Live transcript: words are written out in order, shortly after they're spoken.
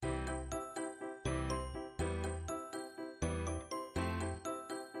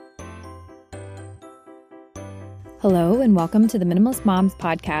Hello, and welcome to the Minimalist Moms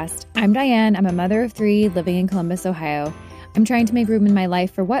podcast. I'm Diane. I'm a mother of 3 living in Columbus, Ohio. I'm trying to make room in my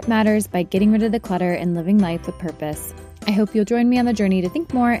life for what matters by getting rid of the clutter and living life with purpose. I hope you'll join me on the journey to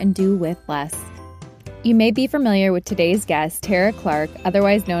think more and do with less. You may be familiar with today's guest, Tara Clark,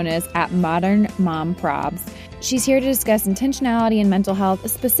 otherwise known as at Modern Mom Probs. She's here to discuss intentionality and mental health,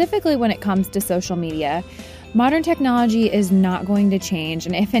 specifically when it comes to social media. Modern technology is not going to change,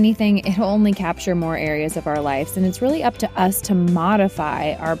 and if anything, it'll only capture more areas of our lives, and it's really up to us to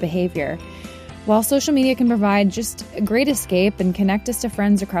modify our behavior. While social media can provide just a great escape and connect us to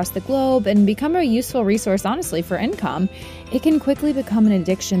friends across the globe and become a useful resource, honestly, for income, it can quickly become an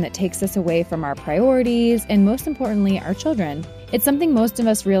addiction that takes us away from our priorities and, most importantly, our children. It's something most of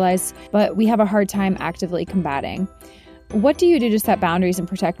us realize, but we have a hard time actively combating. What do you do to set boundaries and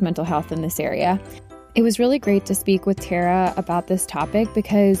protect mental health in this area? It was really great to speak with Tara about this topic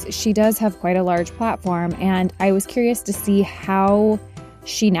because she does have quite a large platform, and I was curious to see how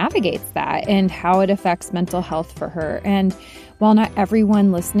she navigates that and how it affects mental health for her. And while not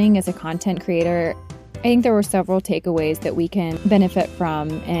everyone listening is a content creator, I think there were several takeaways that we can benefit from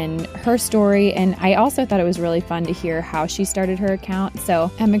in her story. And I also thought it was really fun to hear how she started her account.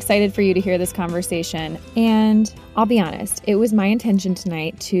 So I'm excited for you to hear this conversation. And I'll be honest, it was my intention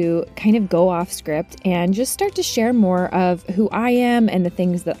tonight to kind of go off script and just start to share more of who I am and the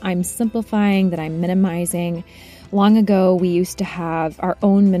things that I'm simplifying, that I'm minimizing. Long ago, we used to have our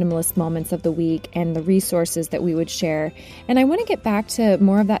own minimalist moments of the week and the resources that we would share. And I want to get back to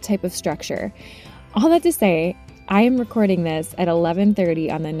more of that type of structure. All that to say, I am recording this at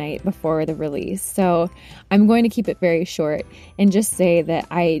 11:30 on the night before the release, so I'm going to keep it very short and just say that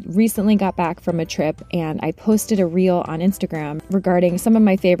I recently got back from a trip and I posted a reel on Instagram regarding some of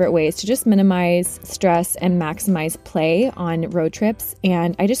my favorite ways to just minimize stress and maximize play on road trips,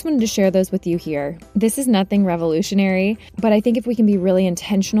 and I just wanted to share those with you here. This is nothing revolutionary, but I think if we can be really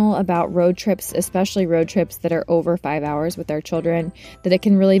intentional about road trips, especially road trips that are over 5 hours with our children, that it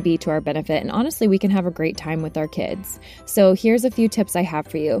can really be to our benefit, and honestly, we can have a great time with our kids. So here's a few tips I have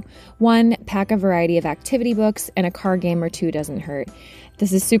for you. 1, pack a variety of activity books, and a card game or 2 doesn't hurt.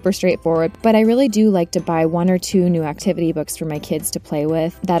 This is super straightforward, but I really do like to buy 1 or 2 new activity books for my kids to play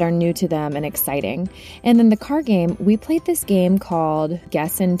with that are new to them and exciting. And then the card game, we played this game called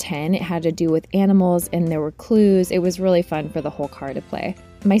Guess in 10. It had to do with animals and there were clues. It was really fun for the whole car to play.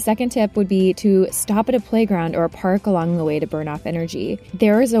 My second tip would be to stop at a playground or a park along the way to burn off energy.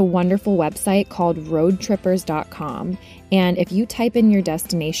 There is a wonderful website called roadtrippers.com, and if you type in your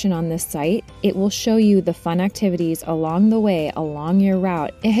destination on this site, it will show you the fun activities along the way, along your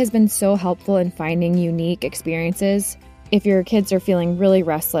route. It has been so helpful in finding unique experiences. If your kids are feeling really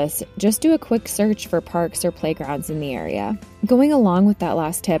restless, just do a quick search for parks or playgrounds in the area. Going along with that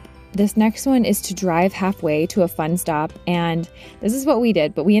last tip, this next one is to drive halfway to a fun stop, and this is what we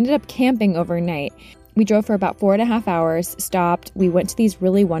did, but we ended up camping overnight. We drove for about 4.5 hours, stopped, we went to these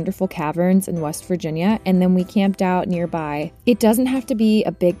really wonderful caverns in West Virginia, and then we camped out nearby. It doesn't have to be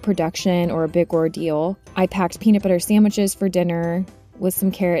a big production or a big ordeal. I packed peanut butter sandwiches for dinner with some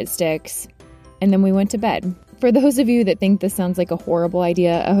carrot sticks, and then we went to bed. For those of you that think this sounds like a horrible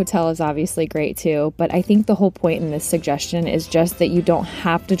idea, a hotel is obviously great too, but I think the whole point in this suggestion is just that you don't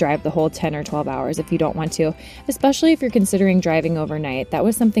have to drive the whole 10 or 12 hours if you don't want to, especially if you're considering driving overnight. That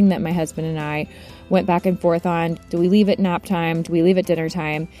was something that my husband and I went back and forth on. Do we leave at nap time? Do we leave at dinner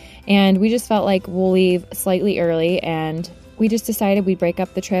time? And we just felt like we'll leave slightly early, and we just decided we'd break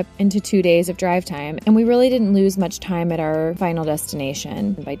up the trip into 2 days of drive time, and we really didn't lose much time at our final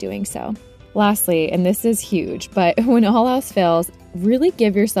destination by doing so. Lastly, and this is huge, but when all else fails, really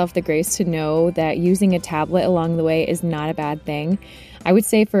give yourself the grace to know that using a tablet along the way is not a bad thing. I would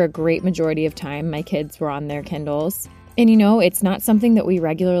say for a great majority of time, my kids were on their Kindles. And it's not something that we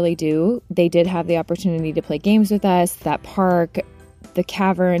regularly do. They did have the opportunity to play games with us, that park, the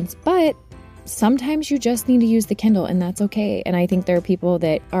caverns, but sometimes you just need to use the Kindle, and that's okay. And I think there are people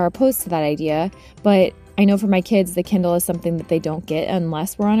that are opposed to that idea, but I know for my kids, the Kindle is something that they don't get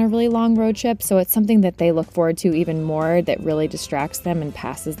unless we're on a really long road trip. So it's something that they look forward to even more, that really distracts them and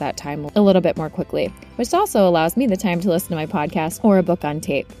passes that time a little bit more quickly, which also allows me the time to listen to my podcast or a book on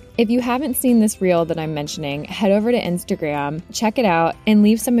tape. If you haven't seen this reel that I'm mentioning, head over to Instagram, check it out, and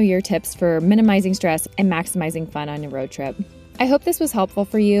leave some of your tips for minimizing stress and maximizing fun on your road trip. I hope this was helpful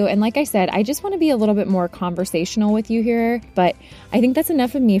for you. And like I said, I just want to be a little bit more conversational with you here, but I think that's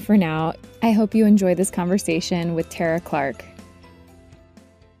enough of me for now. I hope you enjoy this conversation with Tara Clark.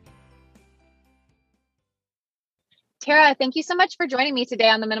 Tara, thank you so much for joining me today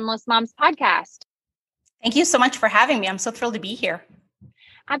on the Minimalist Moms podcast. Thank you so much for having me. I'm so thrilled to be here.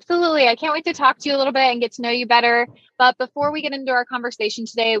 Absolutely. I can't wait to talk to you a little bit and get to know you better. But before we get into our conversation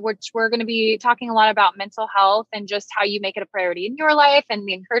today, which we're going to be talking a lot about mental health and just how you make it a priority in your life and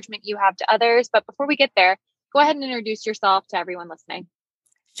the encouragement you have to others. But before we get there, go ahead and introduce yourself to everyone listening.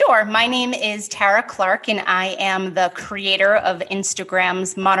 Sure. My name is Tara Clark, and I am the creator of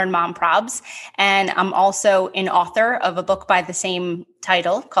Instagram's Modern Mom Probs. And I'm also an author of a book by the same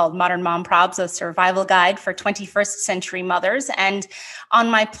title called Modern Mom Probs, a survival guide for 21st century mothers. And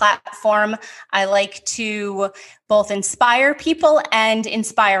on my platform, I like to both inspire people and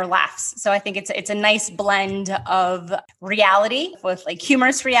inspire laughs. So I think it's a nice blend of reality with like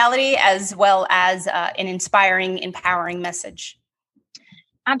humorous reality as well as an inspiring, empowering message.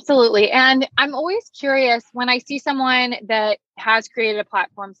 Absolutely. And I'm always curious when I see someone that has created a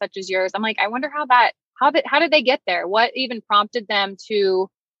platform such as yours, I'm like, I wonder how did they get there? What even prompted them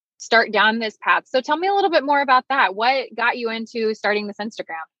to start down this path? So tell me a little bit more about that. What got you into starting this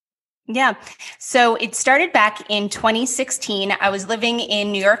Instagram? Yeah. So it started back in 2016. I was living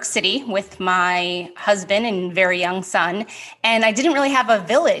in New York City with my husband and very young son, and I didn't really have a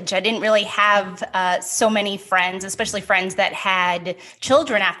village. I didn't really have so many friends, especially friends that had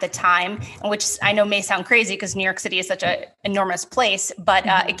children at the time, which I know may sound crazy because New York City is such an enormous place, but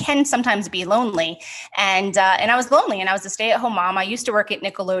it can sometimes be lonely. And I was lonely, and I was a stay-at-home mom. I used to work at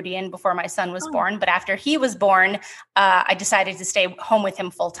Nickelodeon before my son was born, but after he was born, I decided to stay home with him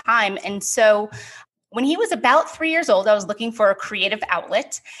full time. And so when he was about 3 years old, I was looking for a creative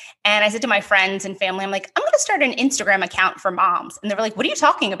outlet. And I said to my friends and family, I'm like, I'm going to start an Instagram account for moms. And they were like, what are you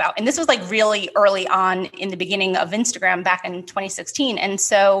talking about? And this was like really early on in the beginning of Instagram back in 2016. And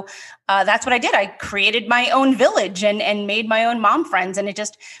so that's what I did. I created my own village and made my own mom friends. And it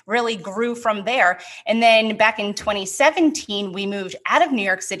just really grew from there. And then back in 2017, we moved out of New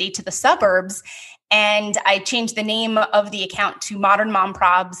York City to the suburbs. And I changed the name of the account to Modern Mom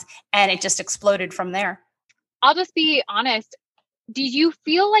Probs, and it just exploded from there. I'll just be honest. Did you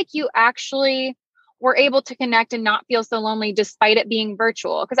feel like you actually were able to connect and not feel so lonely despite it being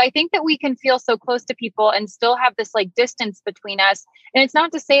virtual? Because I think that we can feel so close to people and still have this like distance between us. And it's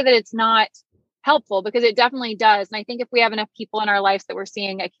not to say that it's not helpful, because it definitely does. And I think if we have enough people in our lives that we're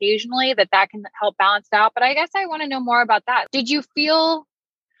seeing occasionally, that can help balance it out. But I guess I want to know more about that. Did you feel,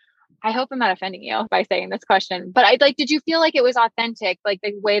 I hope I'm not offending you by saying this question, but did you feel like it was authentic, like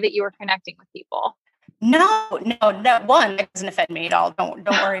the way that you were connecting with people? No. One, it doesn't offend me at all. Don't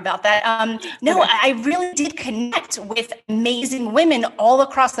worry about that. No, okay. I really did connect with amazing women all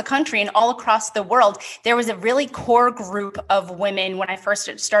across the country and all across the world. There was a really core group of women when I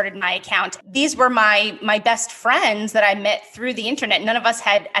first started my account. These were my best friends that I met through the internet. None of us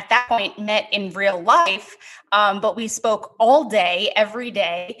had at that point met in real life. But we spoke all day, every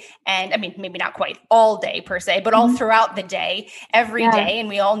day. And I mean, maybe not quite all day per se, but all throughout the day, every day. And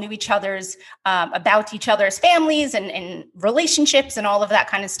we all knew each other's, about each other's families and relationships and all of that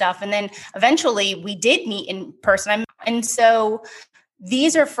kind of stuff. And then eventually we did meet in person. And so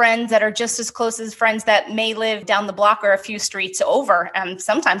these are friends that are just as close as friends that may live down the block or a few streets over.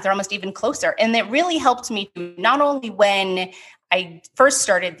 Sometimes they're almost even closer. And it really helped me not only when I first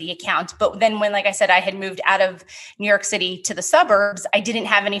started the account, but then when, like I said, I had moved out of New York City to the suburbs, I didn't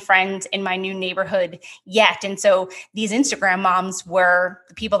have any friends in my new neighborhood yet. And so these Instagram moms were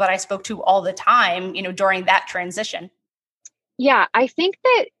the people that I spoke to all the time, during that transition. Yeah, I think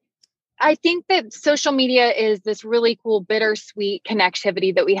that social media is this really cool, bittersweet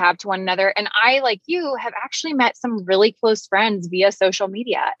connectivity that we have to one another. And I, like you, have actually met some really close friends via social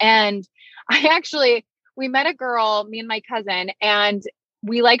media. And we met a girl, me and my cousin, and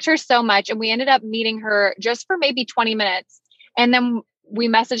we liked her so much. And we ended up meeting her just for maybe 20 minutes. And then we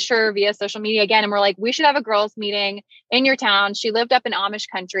messaged her via social media again. And we're like, we should have a girls' meeting in your town. She lived up in Amish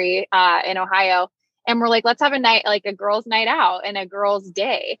country in Ohio. And we're like, let's have a night, like a girls' night out and a girls'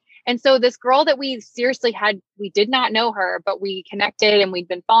 day. And so this girl that we seriously we did not know her, but we connected and we'd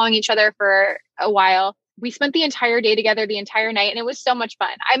been following each other for a while. We spent the entire day together, the entire night. And it was so much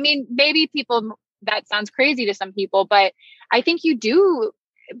fun. I mean, maybe that sounds crazy to some people, but I think you do,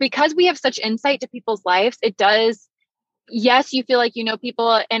 because we have such insight to people's lives. It does. Yes, you feel like you know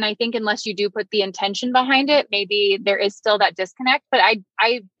people. And I think unless you do put the intention behind it, maybe there is still that disconnect. But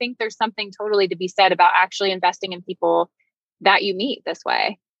I think there's something totally to be said about actually investing in people that you meet this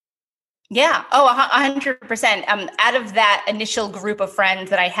way. Yeah. Oh, 100%. Out of that initial group of friends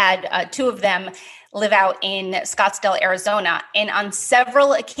that I had, two of them live out in Scottsdale, Arizona. And on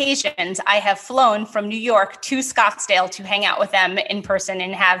several occasions, I have flown from New York to Scottsdale to hang out with them in person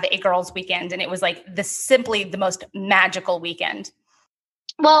and have a girls' weekend. And it was like simply the most magical weekend.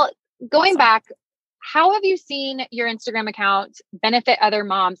 Well, going back, How have you seen your Instagram account benefit other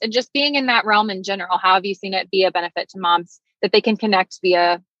moms, and just being in that realm in general? How have you seen it be a benefit to moms that they can connect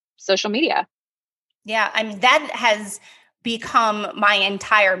via social media? Yeah, I mean, that has become my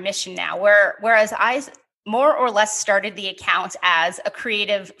entire mission now. Whereas I more or less started the account as a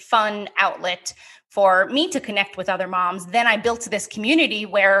creative, fun outlet for me to connect with other moms. Then I built this community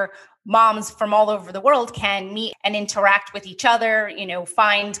where moms from all over the world can meet and interact with each other,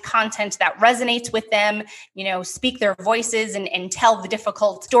 find content that resonates with them, speak their voices and tell the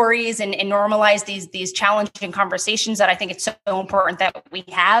difficult stories and normalize these challenging conversations that I think it's so important that we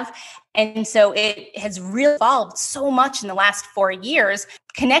have. And so it has really evolved so much in the last 4 years.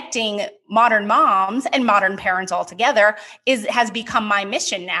 Connecting modern moms and modern parents all together has become my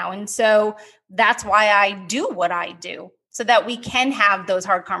mission now. And so that's why I do what I do, so that we can have those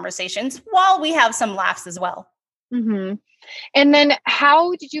hard conversations while we have some laughs as well. Mm-hmm. And then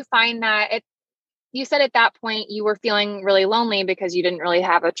how did you find that? You said at that point you were feeling really lonely because you didn't really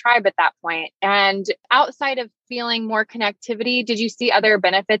have a tribe at that point. And outside of feeling more connectivity, did you see other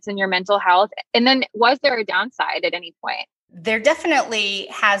benefits in your mental health? And then was there a downside at any point? There definitely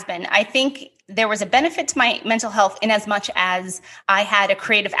has been. I think there was a benefit to my mental health in as much as I had a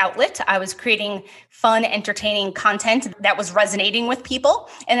creative outlet. I was creating fun, entertaining content that was resonating with people.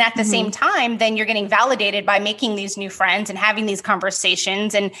 And at the same time, then you're getting validated by making these new friends and having these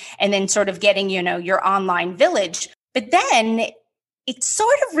conversations and then sort of getting, your online village. But then it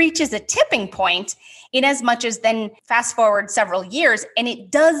sort of reaches a tipping point in as much as then fast forward several years, and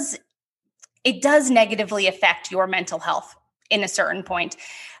it does negatively affect your mental health in a certain point.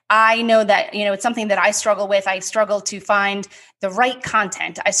 I know that, it's something that I struggle with. I struggle to find the right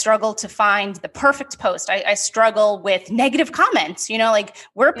content. I struggle to find the perfect post. I struggle with negative comments,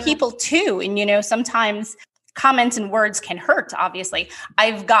 we're people too. And, sometimes comments and words can hurt, obviously.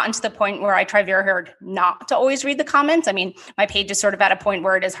 I've gotten to the point where I try very hard not to always read the comments. I mean, my page is sort of at a point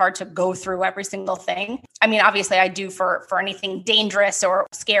where it is hard to go through every single thing. I mean, obviously I do for anything dangerous or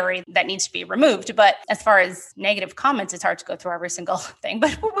scary that needs to be removed. But as far as negative comments, it's hard to go through every single thing.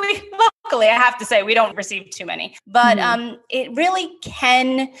 But luckily, I have to say, we don't receive too many. But it really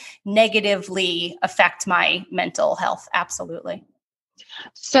can negatively affect my mental health. Absolutely.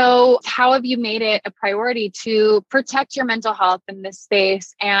 So how have you made it a priority to protect your mental health in this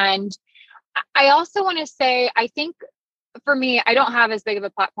space? And I also want to say, I think for me, I don't have as big of a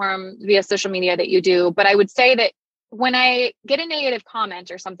platform via social media that you do, but I would say that when I get a negative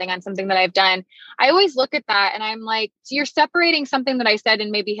comment or something on something that I've done, I always look at that and I'm like, so you're separating something that I said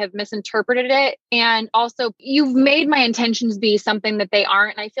and maybe have misinterpreted it. And also you've made my intentions be something that they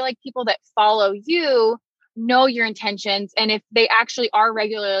aren't. And I feel like people that follow you know your intentions. And if they actually are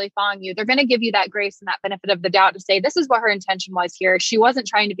regularly following you, they're going to give you that grace and that benefit of the doubt to say, this is what her intention was here. She wasn't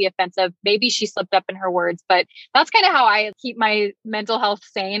trying to be offensive. Maybe she slipped up in her words, but that's kind of how I keep my mental health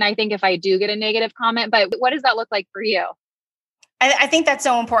sane. I think if I do get a negative comment, but what does that look like for you? I think that's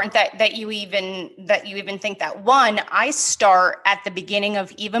so important that you even think that. One, I start at the beginning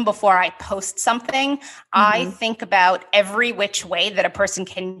of, even before I post something, I think about every which way that a person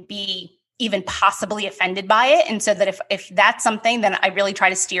can be even possibly offended by it. And so that if that's something, then I really try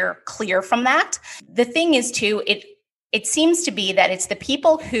to steer clear from that. The thing is too, it seems to be that it's the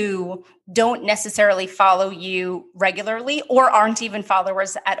people who don't necessarily follow you regularly or aren't even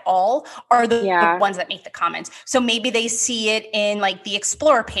followers at all are the ones that make the comments. So maybe they see it in like the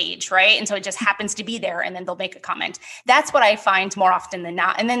Explore page, right? And so it just happens to be there and then they'll make a comment. That's what I find more often than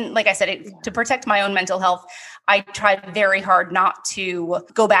not. And then, like I said, to protect my own mental health, I try very hard not to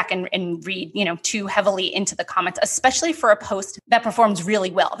go back and read, too heavily into the comments, especially for a post that performs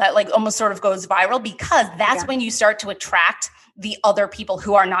really well, that like almost sort of goes viral, because that's when you start to attract the other people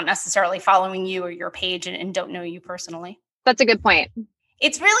who are not necessarily following you or your page and don't know you personally. That's a good point.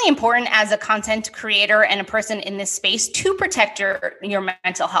 It's really important as a content creator and a person in this space to protect your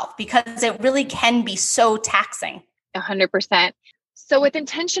mental health, because it really can be so taxing. 100%. So with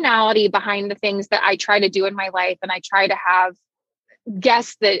intentionality behind the things that I try to do in my life, and I try to have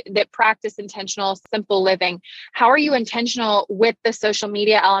guests that practice intentional, simple living, how are you intentional with the social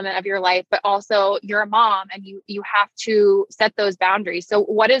media element of your life, but also you're a mom and you have to set those boundaries. So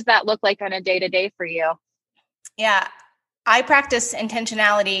what does that look like on a day-to-day for you? Yeah. I practice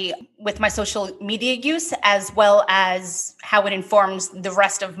intentionality with my social media use, as well as how it informs the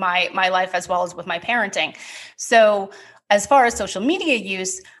rest of my life, as well as with my parenting. So As far as social media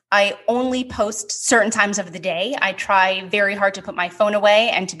use, I only post certain times of the day. I try very hard to put my phone away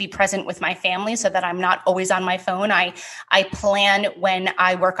and to be present with my family so that I'm not always on my phone. I plan when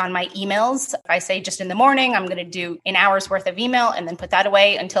I work on my emails. I say just in the morning, I'm going to do an hour's worth of email and then put that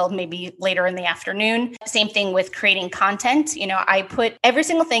away until maybe later in the afternoon. Same thing with creating content. I put every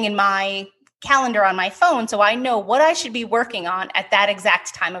single thing in my calendar on my phone so I know what I should be working on at that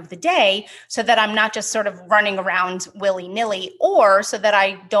exact time of the day so that I'm not just sort of running around willy-nilly, or so that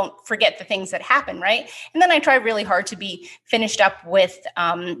I don't forget the things that happen, right? And then I try really hard to be finished up with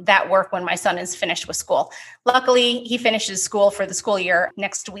that work when my son is finished with school. Luckily, he finishes school for the school year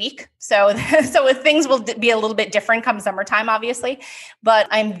next week. So things will be a little bit different come summertime, obviously. But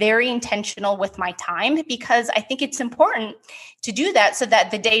I'm very intentional with my time because I think it's important to do that so that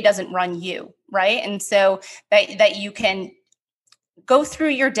the day doesn't run you, right? And so that you can go through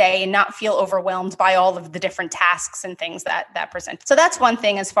your day and not feel overwhelmed by all of the different tasks and things that present. So that's one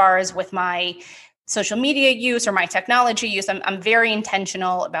thing as far as with my social media use or my technology use. I'm very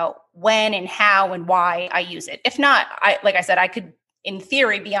intentional about when and how and why I use it. If not, like I said, I could in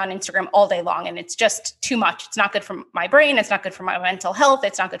theory be on Instagram all day long, and it's just too much. It's not good for my brain. It's not good for my mental health.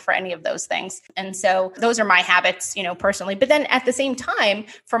 It's not good for any of those things. And so those are my habits, personally. But then at the same time,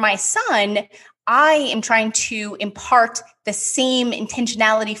 for my son, I am trying to impart the same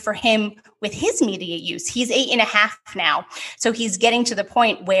intentionality for him with his media use. He's 8.5 now. So he's getting to the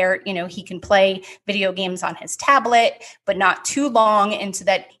point where, he can play video games on his tablet, but not too long. And so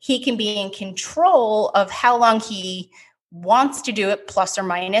that he can be in control of how long he wants to do it, plus or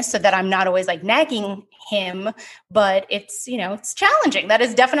minus, so that I'm not always like nagging him. But it's, it's challenging. That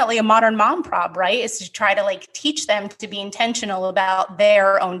is definitely a modern mom prob, right? Is to try to like teach them to be intentional about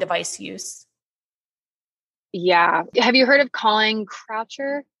their own device use. Yeah. Have you heard of Colin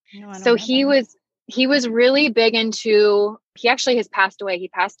Croucher? No, I don't So know he was really big into, he actually has passed away. He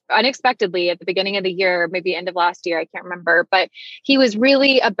passed unexpectedly at the beginning of the year, maybe end of last year. I can't remember, but he was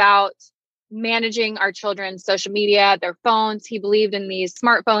really about managing our children's social media, their phones. He believed in these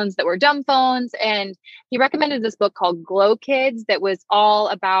smartphones that were dumb phones. And he recommended this book called Glow Kids that was all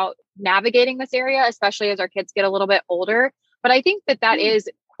about navigating this area, especially as our kids get a little bit older. But I think that is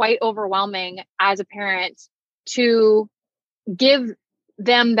quite overwhelming as a parent to give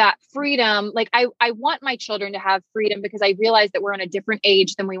them that freedom. Like I want my children to have freedom because I realize that we're in a different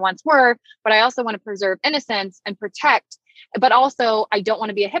age than we once were, but I also want to preserve innocence and protect. But also I don't want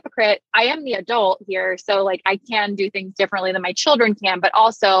to be a hypocrite. I am the adult here. So like I can do things differently than my children can, but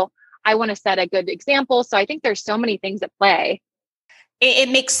also I want to set a good example. So I think there's so many things at play. It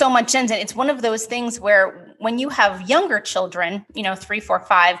makes so much sense. And it's one of those things where when you have younger children, 3, 4,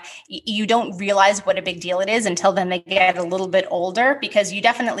 5, you don't realize what a big deal it is until then they get a little bit older, because you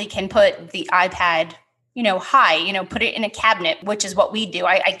definitely can put the iPad, high, put it in a cabinet, which is what we do.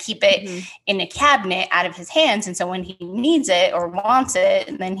 I keep it in a cabinet out of his hands. And so when he needs it or wants it,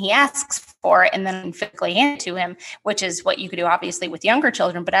 and then he asks for it and then physically hand it to him, which is what you could do obviously with younger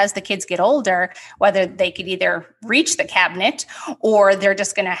children. But as the kids get older, whether they could either reach the cabinet or they're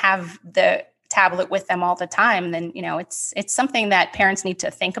just going to have the tablet with them all the time, then, it's something that parents need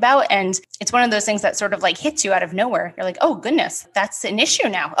to think about. And it's one of those things that sort of like hits you out of nowhere. You're like, oh goodness, that's an issue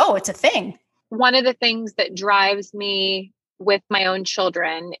now. Oh, it's a thing. One of the things that drives me with my own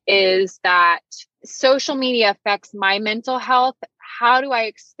children is that social media affects my mental health. How do I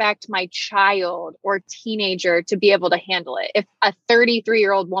expect my child or teenager to be able to handle it? If a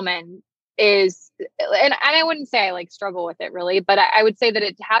 33-year-old woman is, and I wouldn't say I like struggle with it really, but I would say that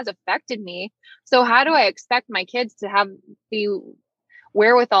it has affected me. So how do I expect my kids to have the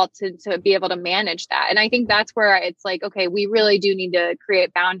wherewithal to be able to manage that? And I think that's where it's like, okay, we really do need to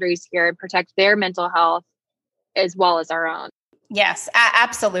create boundaries here and protect their mental health as well as our own. Yes,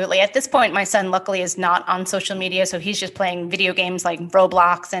 absolutely. At this point, my son luckily is not on social media. So he's just playing video games like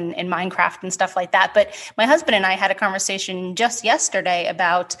Roblox and Minecraft and stuff like that. But my husband and I had a conversation just yesterday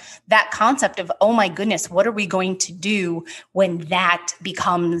about that concept of, oh my goodness, what are we going to do when that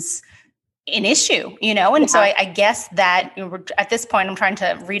becomes an issue, And so I guess that at this point, I'm trying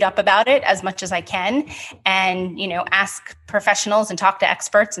to read up about it as much as I can and, ask professionals and talk to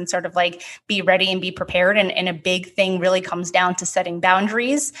experts and sort of like be ready and be prepared. And a big thing really comes down to setting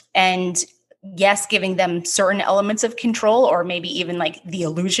boundaries and yes, giving them certain elements of control or maybe even like the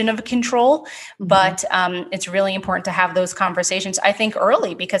illusion of control. But it's really important to have those conversations, I think,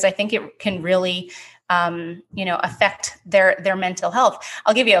 early, because I think it can really affect their mental health.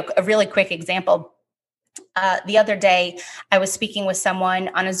 I'll give you a really quick example. The other day, I was speaking with someone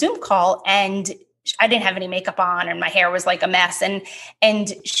on a Zoom call, and I didn't have any makeup on, and my hair was like a mess.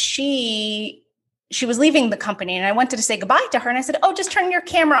 And she she was leaving the company and I wanted to say goodbye to her. And I said, oh, just turn your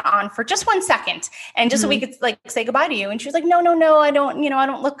camera on for just 1 second. And just so we could like say goodbye to you. And she was like, no, I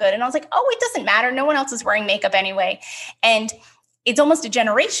don't look good. And I was like, oh, it doesn't matter. No one else is wearing makeup anyway. And it's almost a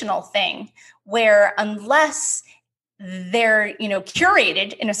generational thing where unless they're,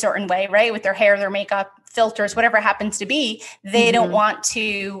 curated in a certain way, right? With their hair, their makeup, filters, whatever it happens to be, they don't want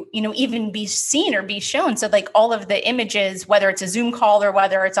to, even be seen or be shown. So like all of the images, whether it's a Zoom call or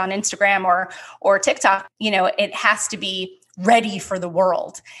whether it's on Instagram or TikTok, it has to be ready for the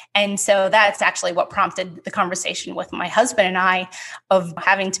world. And so that's actually what prompted the conversation with my husband and I of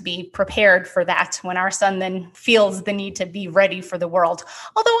having to be prepared for that when our son then feels the need to be ready for the world.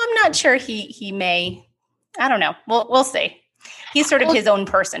 Although I'm not sure he may, I don't know. We'll see. He's sort of his own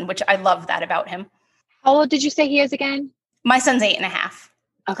person, which I love that about him. How old did you say he is again? My son's 8.5.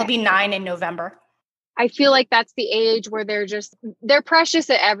 Okay. He'll be 9 in November. I feel like that's the age where they're precious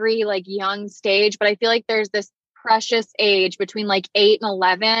at every like young stage, but I feel like there's this precious age between like 8 and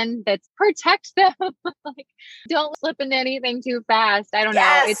 11 that protects them. Like, don't slip into anything too fast. I don't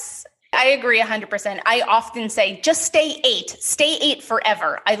know. I agree 100%. I often say, just stay 8. Stay 8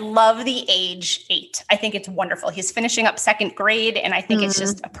 forever. I love the age 8. I think it's wonderful. He's finishing up 2nd grade, and I think it's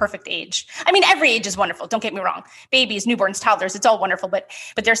just a perfect age. I mean, every age is wonderful. Don't get me wrong. Babies, newborns, toddlers, it's all wonderful. But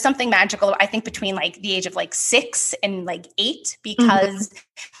there's something magical, I think, between like the age of like 6 and like 8, because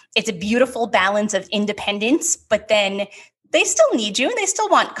it's a beautiful balance of independence, but then they still need you and they still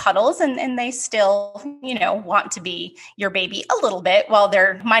want cuddles and they still, want to be your baby a little bit while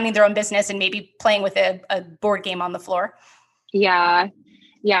they're minding their own business and maybe playing with a board game on the floor. Yeah.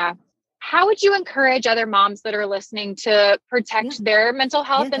 Yeah. How would you encourage other moms that are listening to protect their mental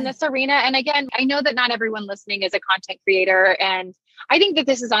health in this arena? And again, I know that not everyone listening is a content creator. And I think that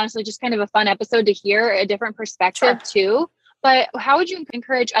this is honestly just kind of a fun episode to hear a different perspective too. But how would you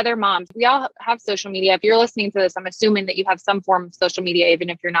encourage other moms? We all have social media. If you're listening to this, I'm assuming that you have some form of social media, even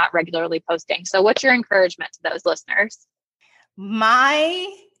if you're not regularly posting. So what's your encouragement to those listeners? My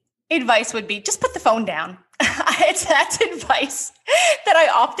advice would be just put the phone down. That's advice that I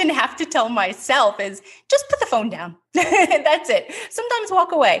often have to tell myself is just put the phone down. That's it. Sometimes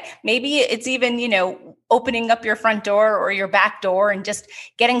walk away. Maybe it's even, opening up your front door or your back door and just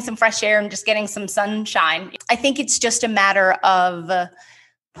getting some fresh air and just getting some sunshine. I think it's just a matter of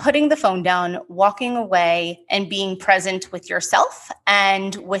putting the phone down, walking away, and being present with yourself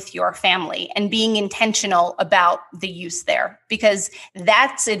and with your family and being intentional about the use there, because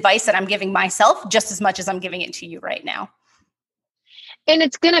that's advice that I'm giving myself just as much as I'm giving it to you right now. And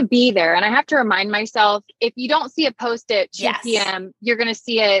it's going to be there. And I have to remind myself, if you don't see a post at 2 p.m., you're going to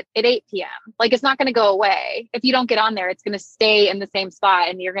see it at 8 p.m. Like, it's not going to go away. If you don't get on there, it's going to stay in the same spot.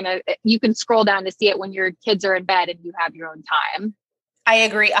 And you can scroll down to see it when your kids are in bed and you have your own time. I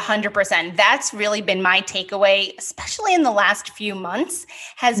agree 100%. That's really been my takeaway, especially in the last few months,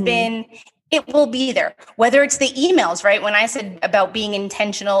 has been it will be there. Whether it's the emails, right? When I said about being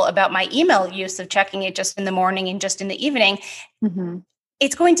intentional about my email use of checking it just in the morning and just in the evening,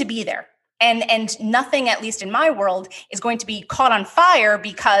 it's going to be there. And nothing, at least in my world, is going to be caught on fire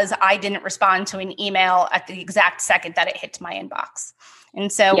because I didn't respond to an email at the exact second that it hit my inbox.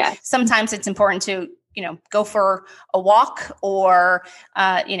 And so sometimes it's important to go for a walk or,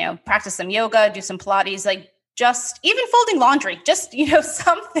 practice some yoga, do some Pilates, like just even folding laundry, just,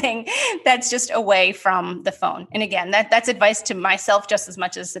 something that's just away from the phone. And again, that's advice to myself just as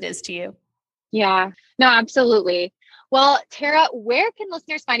much as it is to you. Yeah, no, absolutely. Well, Tara, where can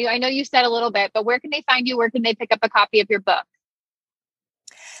listeners find you? I know you said a little bit, but where can they find you? Where can they pick up a copy of your book?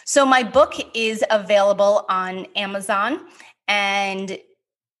 So my book is available on Amazon and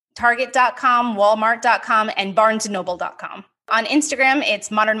Target.com, Walmart.com, and BarnesandNoble.com. On Instagram, it's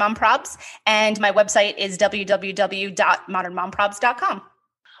Modern Mom Probs, and my website is www.modernmomprobs.com.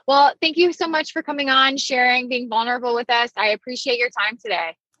 Well, thank you so much for coming on, sharing, being vulnerable with us. I appreciate your time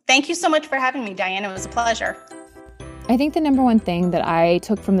today. Thank you so much for having me, Diana. It was a pleasure. I think the number one thing that I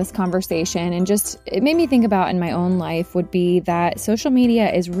took from this conversation and just it made me think about in my own life would be that social media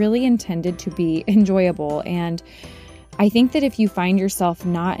is really intended to be enjoyable. And I think that if you find yourself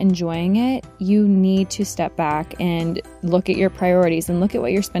not enjoying it, you need to step back and look at your priorities and look at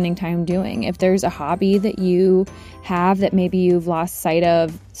what you're spending time doing. If there's a hobby that you have that maybe you've lost sight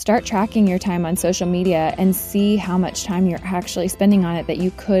of, start tracking your time on social media and see how much time you're actually spending on it that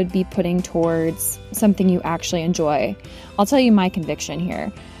you could be putting towards something you actually enjoy. I'll tell you my conviction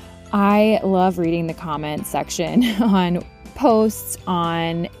here. I love reading the comment section on posts,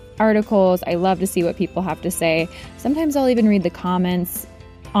 on articles. I love to see what people have to say. Sometimes I'll even read the comments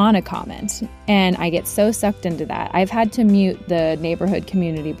on a comment, and I get so sucked into that. I've had to mute the neighborhood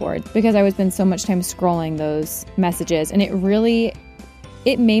community board because I would spend so much time scrolling those messages, and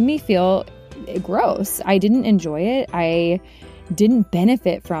it made me feel gross. I didn't enjoy it. I didn't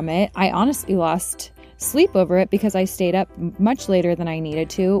benefit from it. I honestly lost sleep over it because I stayed up much later than I needed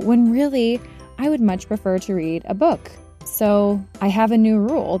to, when really I would much prefer to read a book. So I have a new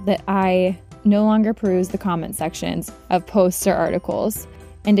rule that I no longer peruse the comment sections of posts or articles.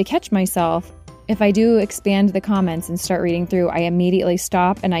 And to catch myself, if I do expand the comments and start reading through, I immediately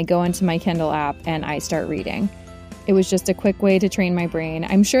stop and I go into my Kindle app and I start reading. It was just a quick way to train my brain.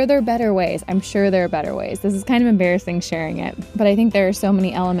 I'm sure there are better ways. This is kind of embarrassing sharing it, but I think there are so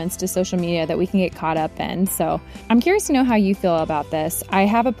many elements to social media that we can get caught up in. So I'm curious to know how you feel about this. I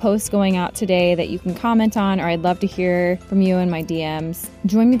have a post going out today that you can comment on, or I'd love to hear from you in my DMs.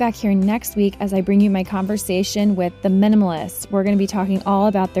 Join me back here next week as I bring you my conversation with The Minimalist. We're going to be talking all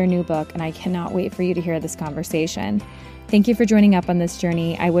about their new book, and I cannot wait for you to hear this conversation. Thank you for joining up on this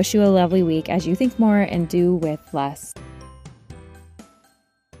journey. I wish you a lovely week as you think more and do with less.